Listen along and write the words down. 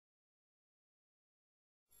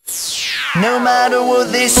No matter what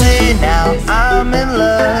they say now, I'm in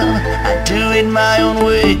love. I do it my own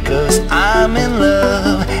way, cause I'm in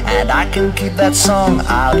love. And I can keep that song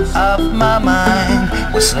out of my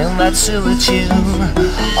mind, whistling that silly tune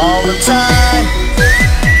all the time.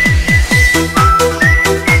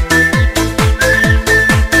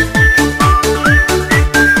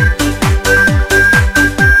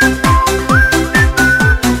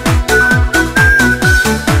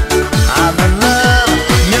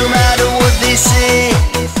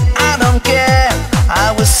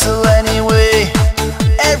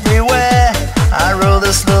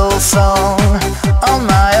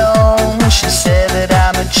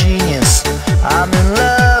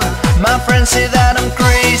 Say that I'm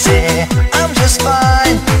crazy, I'm just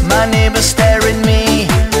fine. My neighbors stare at me,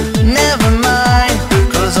 never mind,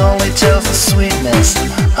 cause only tells the sweetness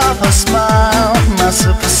of her smile. My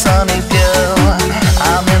supersonic girl,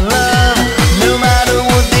 I'm in love. No matter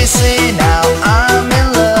what they say now, I'm in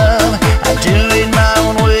love. I do it my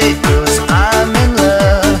own way, cause I'm in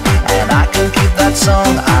love. And I can keep that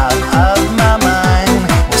song out of my mind,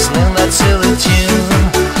 whistling that silly tune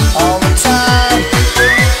all the time.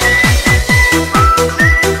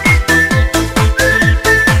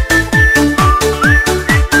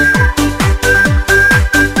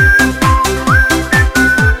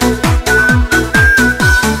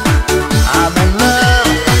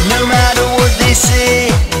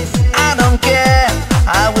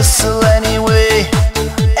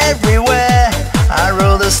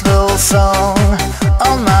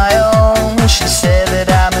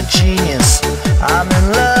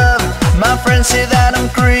 Say that I'm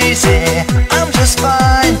crazy, I'm just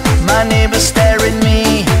fine. My neighbors stare at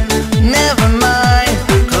me, never mind,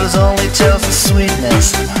 cause only tells the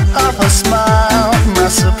sweetness of her smile. My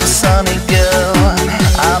supersonic girl,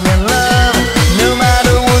 I'm in love. No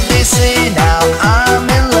matter what they say now, I'm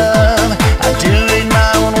in love. I do it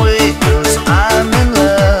my own way, cause I'm in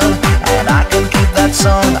love. And I can keep that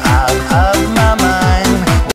song out